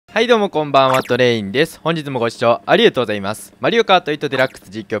はいどうもこんばんは、トレインです。本日もご視聴ありがとうございます。マリオカート8デラックス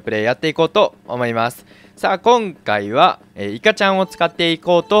実況プレイやっていこうと思います。さあ今回は、イカちゃんを使ってい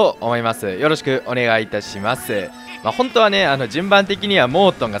こうと思います。よろしくお願いいたします。本当はね、順番的には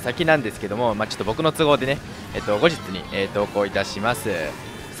モートンが先なんですけども、ちょっと僕の都合でね、後日に、投稿いたします。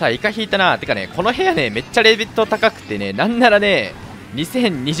さあイカ引いたな。てかね、この部屋ね、めっちゃレベット高くてね、なんならね、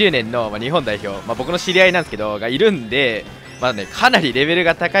2020年の、日本代表、僕の知り合いなんですけど、がいるんで、かなりレベル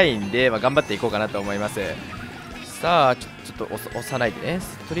が高いんで、頑張っていこうかなと思います。さあちょっと押さないでね。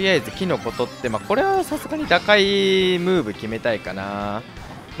とりあえずキノコ取って、これはさすがに打開ムーブ決めたいかな。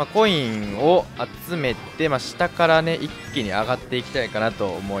コインを集めて、下からね一気に上がっていきたいかなと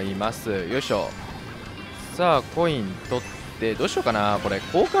思います。よいしょ。さあコイン取ってどうしようかな。これ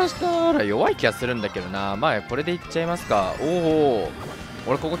交換したら弱い気がするんだけどな。これでいっちゃいますか。おお、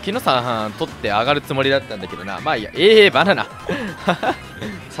俺ここ木の3取って上がるつもりだったんだけどな。いいや。バナナ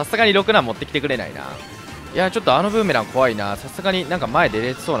さすがに6段持ってきてくれないな。いやちょっとあのブーメラン怖いな。さすがになんか前出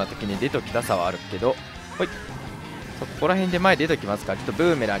れそうな時に出ときたさはあるけど、ほい、ここら辺で前出ときますか。ちょっとブ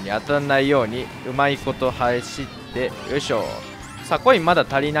ーメランに当たらないようにうまいこと走って、よいしょ。さあコインまだ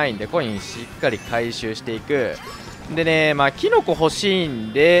足りないんでコインしっかり回収していく。でね、キノコ欲しい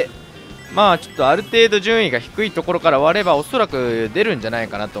んで、ちょっとある程度順位が低いところから割ればおそらく出るんじゃない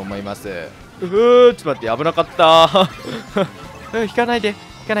かなと思います。ちょっと待って、危なかった引かないで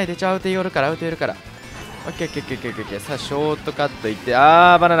じゃあアウト寄るからオッケー。さあショートカットいって、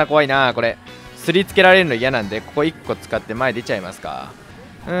バナナ怖いな。これすりつけられるの嫌なんで、ここ1個使って前出ちゃいますか。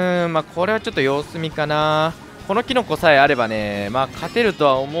これはちょっと様子見かな。このキノコさえあればね、勝てると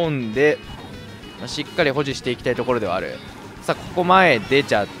は思うんで、しっかり保持していきたいところではある。さあここ前出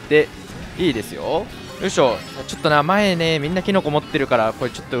ちゃっていいですよ。よいしょ。ちょっとな、前ねみんなキノコ持ってるから、こ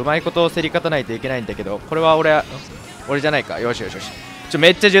れちょっとうまいことを競り勝たないといけないんだけど、これは俺じゃないか。よし。め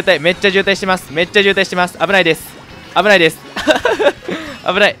っちゃ渋滞してます。危ないです危ない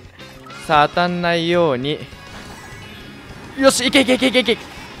さあ当たんないように、よし、いけ、よし、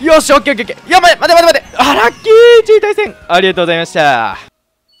オッケー。やばい、待て、ラッキー地位対戦ありがとうございました。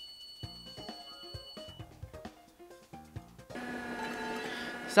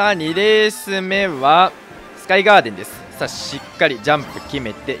さあ2レース目はスカイガーデンです。さあしっかりジャンプ決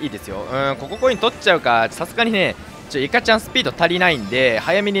めていいですよ。ここコイン取っちゃうか。さすがにねイカちゃんスピード足りないんで、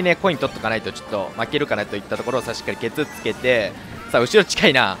早めにねコイン取っとかないとちょっと負けるかなといったところをしっかりケツつけて、さあ後ろ近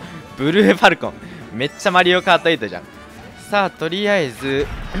いな。ブルーファルコンめっちゃマリオカート8じゃん。さあとりあえず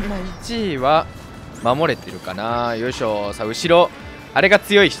1位は守れてるかな。よいしょ。さあ後ろあれが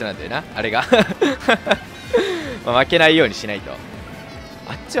強い人なんだよな、あれが負けないようにしないと。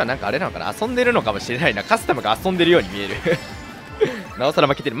あっちはなんかあれなのかな、遊んでるのかもしれないな。カスタムが遊んでるように見えるなおさら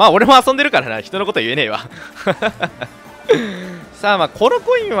負けてる。俺も遊んでるからな、人のこと言えねえわさあこの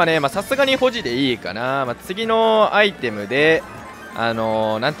コインはねさすがに保持でいいかな。次のアイテムでなん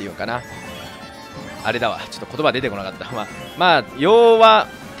ていうのかな、あれだわ、ちょっと言葉出てこなかった要は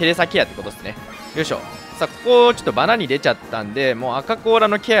テレサケアってことですね。よいしょ。さあここちょっとバナに出ちゃったんで、もう赤コーラ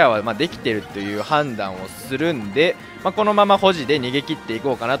のケアはできてるという判断をするんで、このまま保持で逃げ切ってい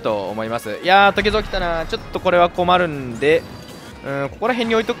こうかなと思います。いやー時々来たな。ちょっとこれは困るんで、ここら辺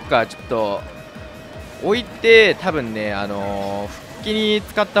に置いとくか。ちょっと置いて多分ね復帰に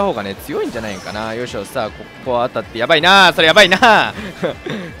使った方がね強いんじゃないかな。よいしょ。さあここ当たってやばいな。それやばいな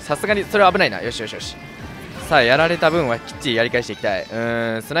さすがにそれは危ないな。よし。さあやられた分はきっちりやり返していきたい。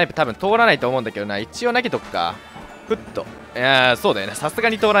スナイプ多分通らないと思うんだけどな。一応投げとくか。ふっと。いやーそうだよな、さすが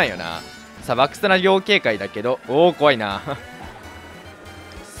に通らんよな。さあバックスナ両警戒だけど、怖いな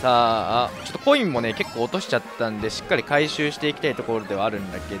さあちょっとコインもね結構落としちゃったんで、しっかり回収していきたいところではあるん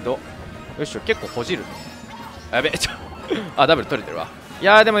だけど、よいしょ。結構ほじる。やべダブル取れてるわ。い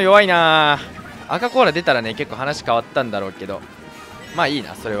やーでも弱いな。赤コーラ出たらね結構話変わったんだろうけど、いい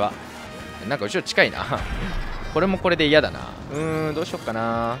な。それはなんか後ろ近いなこれもこれで嫌だな。どうしよっか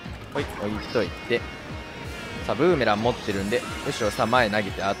な。置いといて、さあブーメラン持ってるんで、よいしょ。さあ前投げ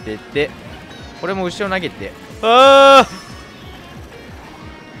て当てて、これも後ろ投げて、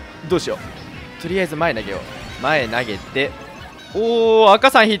どうしよう。とりあえず前投げよう。前投げて、赤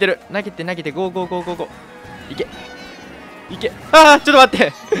さん引いてる。投げてゴーいけちょっと待っ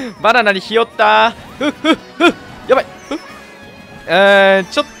てバナナにひよったやばい。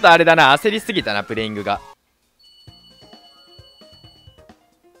ちょっとあれだな、焦りすぎたなプレイングが。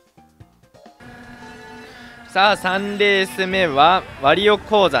さあ3レース目はワリオ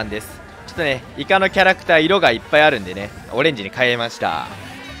鉱山です。ちょっとねイカのキャラクター色がいっぱいあるんでね、オレンジに変えました。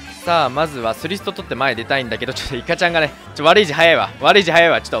さあまずはスリスト取って前出たいんだけど、ちょっとイカちゃんがね悪い字早いわ。ち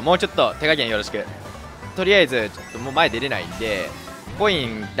ょっともうちょっと手加減よろしく。とりあえずちょっともう前出れないんで、コイ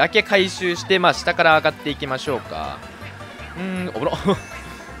ンだけ回収して、まあ、下から上がっていきましょうか。おもろ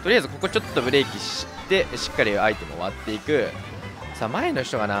とりあえずここちょっとブレーキしてしっかりアイテムを割っていく。さあ前の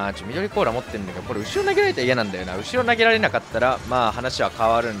人がな緑コーラ持ってるんだけど、これ後ろ投げられたら嫌なんだよな。後ろ投げられなかったらまあ話は変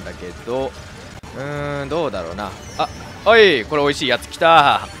わるんだけど、どうだろうな。おい、これ美味しいやつき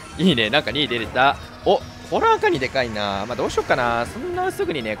た。いいね、なんか2位出れた。お、ホラー赤にでかいな。まあどうしようかな。そんなす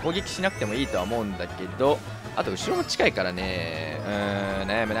ぐにね攻撃しなくてもいいとは思うんだけど、あと後ろも近いからね。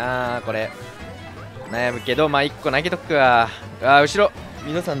悩むなこれ。悩むけど、まあ1個投げとくか。後ろ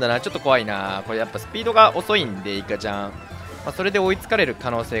皆さんだな。ちょっと怖いなこれ。やっぱスピードが遅いんでイカちゃん、まあ、それで追いつかれる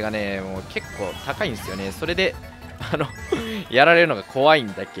可能性がねもう結構高いんですよね。それでやられるのが怖い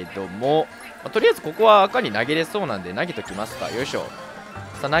んだけども、まあ、とりあえずここは赤に投げれそうなんで投げときますか。よいしょ。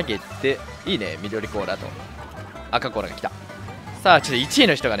さあ投げて、いいね、緑コーラと赤コーラが来た。さあちょっと1位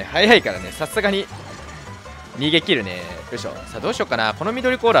の人がね早いからね、さすがに逃げ切るね。よいしょ。さあどうしようかな。この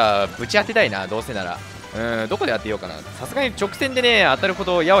緑コーラぶち当てたいな、どうせなら。どこで当てようかな。さすがに直線でね当たるほ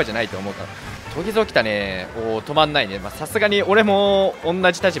どやわじゃないと思うから。トゲゾ来たね。止まんないね。さすがに俺も同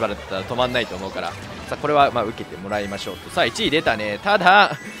じ立場だったら止まんないと思うから、さあこれはまあ受けてもらいましょうと。さあ1位出たね。た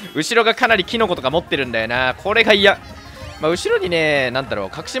だ後ろがかなりキノコとか持ってるんだよな。これが嫌。まあ、後ろにねなんだろ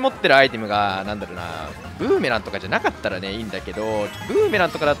う隠し持ってるアイテムがなんだろうな、ブーメランとかじゃなかったらねいいんだけど、ブーメラ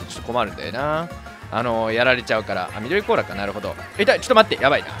ンとかだとちょっと困るんだよな。やられちゃうから。緑コーラか。なるほど。痛い。ちょっと待って、や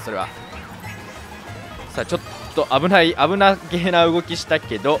ばいなそれは。さあちょっと危なげな動きした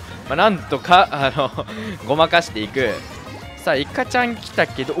けど、まあ、なんとかごまかしていく。さあイカちゃん来た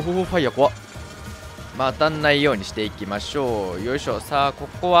けど、おおファイヤー怖っ。まあ当たんないようにしていきましょう。よいしょ。さあこ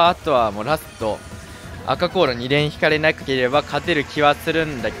こはあとはもうラスト赤コーラ2連引かれなければ勝てる気はする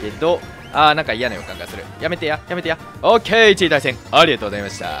んだけど、なんか嫌な予感がする。やめてややめてや。オッケー、1位対戦ありがとうございま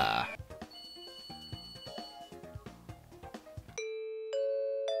した。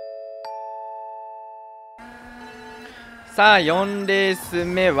さあ4レース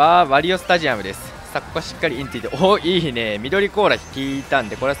目はワリオスタジアムです。さあここはしっかりインついて、いいね、緑コーラ引いたん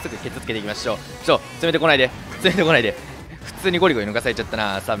でこれはすぐケツつけていきましょう。詰めてこないで普通にゴリゴリ抜かされちゃった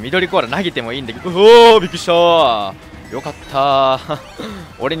な。さあ緑コーラ投げてもいいんだけど、びっくりした。よかった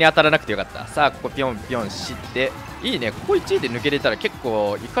俺に当たらなくてよかった。さあここピョンピョンしていいね。ここ1位で抜けれたら結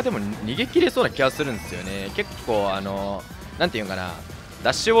構イカでも逃げ切れそうな気がするんですよね。結構なんていうかな、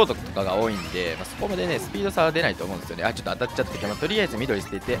ダッシュボードとかが多いんで、そこまでねスピード差は出ないと思うんですよね。ちょっと当たっちゃって、とりあえず緑捨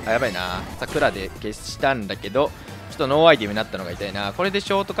てて、やばいな。桜で消したんだけどちょっとノーアイテムになったのが痛いな。これでシ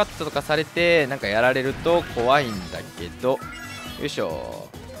ョートカットとかされてなんかやられると怖いんだけど、よいしょ。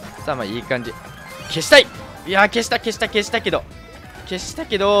さあまあいい感じ。消したい。いや消したけ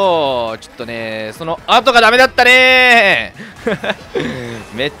どちょっとねその後がダメだったね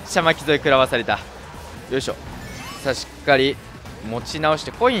めっちゃ巻き添え食らわされた。よいしょ。さあしっかり持ち直し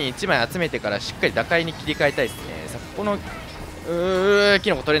てコイン1枚集めてからしっかり打開に切り替えたいですね。さあこの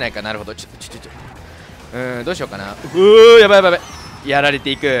キノコ取れないか。なるほど。どうしようかな。やばいやられて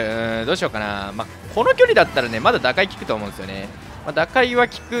いく。どうしようかな。この距離だったらねまだ打開効くと思うんですよね。打開は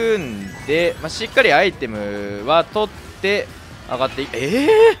効くんで、しっかりアイテムは取って上がっていく。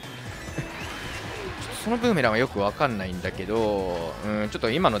そのブーメランはよくわかんないんだけど、ちょっ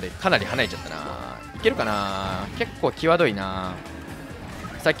と今のでかなり離れちゃったな。いけるかな。結構際どいな。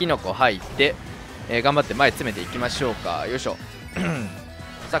さあキノコ入って、頑張って前詰めていきましょうか。よいしょ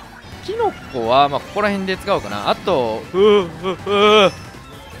さあキノコはここら辺で使おうかな。あと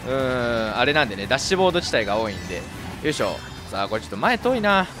あれなんでねダッシュボード自体が多いんで。よいしょ。さあこれちょっと前遠い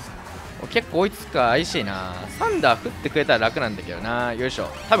な。結構追いつくか怪しいな。サンダー振ってくれたら楽なんだけどな。よいしょ。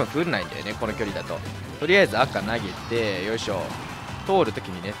多分振んないんだよねこの距離だと。とりあえず赤投げて、よいしょ。通るとき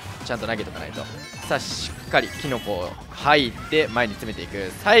にねちゃんと投げとかないと。さあしっかりキノコ入って前に詰めてい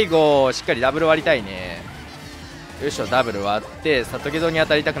く。最後しっかりダブル割りたいね。よいしょ。ダブル割って、さあトゲゾに当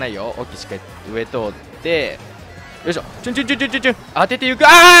たりたくないよ。大きいしっかり上通って、よいしょ。チュン当てていく。ま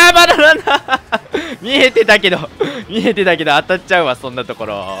だなんだ見えてたけど当たっちゃうわそんなとこ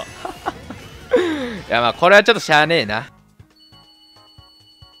ろいやこれはちょっとしゃあねえな。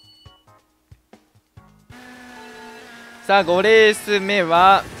さあ5レース目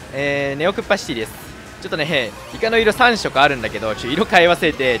は、ネオクッパシティです。ちょっとねイカの色3色あるんだけど色変え忘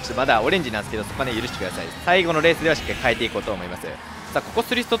れてまだオレンジなんですけど、そこはね許してください。最後のレースではしっかり変えていこうと思います。さあここ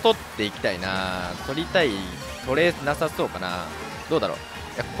スリスト取っていきたいな。取れなさそうかな。どうだろう。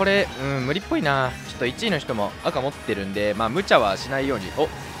いやこれ無理っぽいな。ちょっと1位の人も赤持ってるんで無茶はしないように。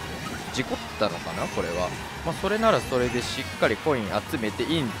事故ったのかなこれは。それならそれでしっかりコイン集めて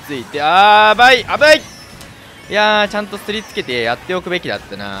インついて、危ない。いやー、ちゃんとすりつけてやっておくべきだっ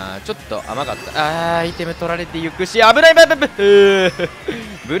たな。ちょっと甘かった。アイテム取られていくし、危ない危ない危ない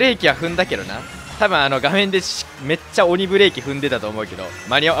ブレーキは踏んだけどな。多分画面でめっちゃ鬼ブレーキ踏んでたと思うけど、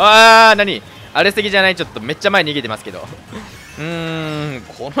間に合う。何荒れすぎじゃない？ちょっとめっちゃ前逃げてますけど。こ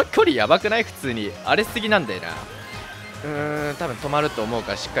の距離やばくない？普通に荒れすぎなんだよな。多分止まると思う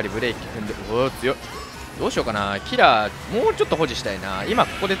からしっかりブレーキ踏んで。おお、強い。どうしようかな。キラーもうちょっと保持したいな。今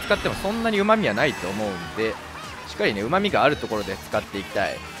ここで使ってもそんなにうまみはないと思うんで、しっかりね、うまみがあるところで使っていき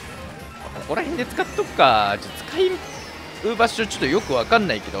たい。ここら辺で使っとくか。使いう場所ちょっとよくわかん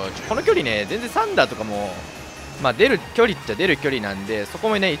ないけど、この距離ね、全然サンダーとかもまあ出る距離っちゃ出る距離なんで、そこ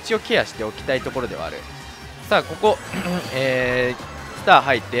もね一応ケアしておきたいところではある。さあここスター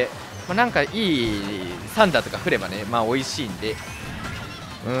入って、なんかいいサンダーとか振ればね、まあ美味しいんで、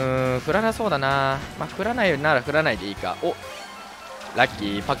振らなそうだな。振らないなら振らないでいいか。お、ラッキ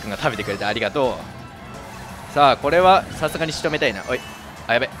ー。パックンが食べてくれてありがとう。さあこれはさすがに仕留めたいな。おい、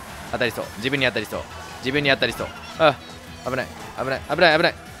やべ、当たりそう。自分に当たりそう。自分に当たりそう。危ない危ない危ない危な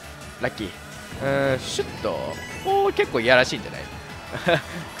い。ラッキー。シュッと。おー、結構いやらしいんじゃない？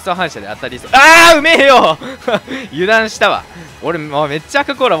クソ反射で当たりそう。うめえよ油断したわ。俺もうめっちゃ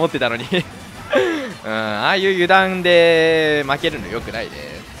赤コーラ持ってたのにああいう油断で負けるのよくないね。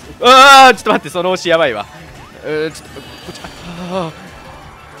ちょっと待って、その押しやばいわ。ちょっとこっち、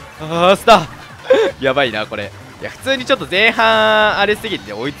スターやばいなこれ。いや普通にちょっと前半荒れすぎ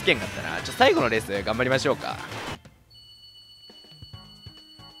て追いつけんかったな。最後のレース頑張りましょうか。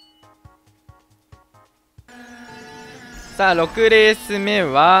さあ6レース目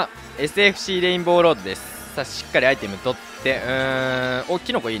は SFC レインボーロードです。さあしっかりアイテム取って、お、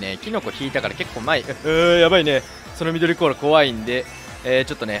キノコいいね。キノコ引いたから結構前、やばいね。その緑コーラ怖いんで、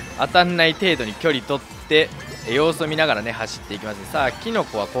ちょっとね当たんない程度に距離取って様子を見ながらね走っていきます。さあキノ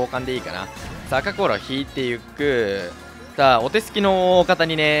コは交換でいいかな。さあ赤コーラを引いていく。さあお手すきの方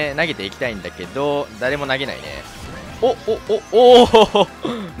にね投げていきたいんだけど、誰も投げないね。お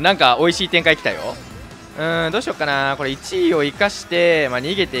なんか美味しい展開きたよ。どうしようかな。これ1位を生かして、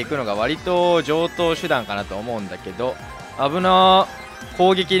逃げていくのが割と上等手段かなと思うんだけど、危なー。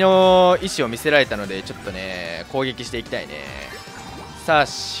攻撃の意思を見せられたのでちょっとね攻撃していきたいね。さあ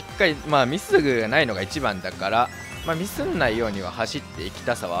しっかりミスがないのが一番だから、ミスんないようには走っていき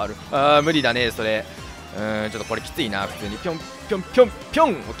たさはある。無理だねそれ。ちょっとこれきついな。普通にぴょんぴょんぴょんぴょん。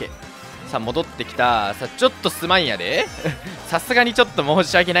オッケー。さあ戻ってきた。さあちょっとすまんやでさすがにちょっと申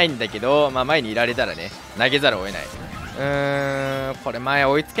し訳ないんだけど、前にいられたらね投げざるを得ない。これ前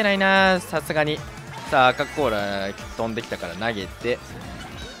追いつけないなさすがに。さあ赤コーラ飛んできたから投げて、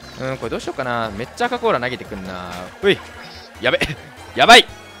これどうしようかな。めっちゃ赤コーラ投げてくんな。うい、やべやばい。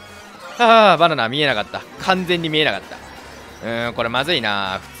バナナ見えなかった。完全に見えなかった。これまずい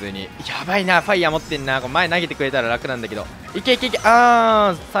な普通に。やばいな、ファイヤー持ってんな。これ前投げてくれたら楽なんだけど。いけいけいけ。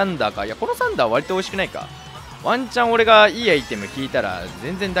サンダーか。いやこのサンダー割と美味しくないか。ワンチャン俺がいいアイテム引いたら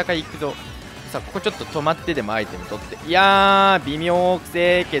全然高いいくぞ。さあここちょっと止まってでもアイテム取って。いやー微妙く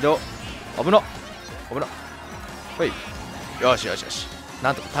せえけど危な危な。ほい、よしよしよし、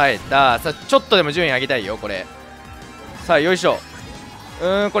なんとか耐えた。さあちょっとでも順位上げたいよこれ。さあよいしょ。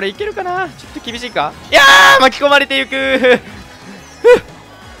これいけるかな。ちょっと厳しいか。いやー巻き込まれていく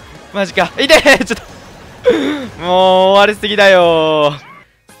マジか。いてちょっともう終わりすぎだよ。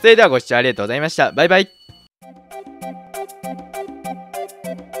それではご視聴ありがとうございました。バイバイ。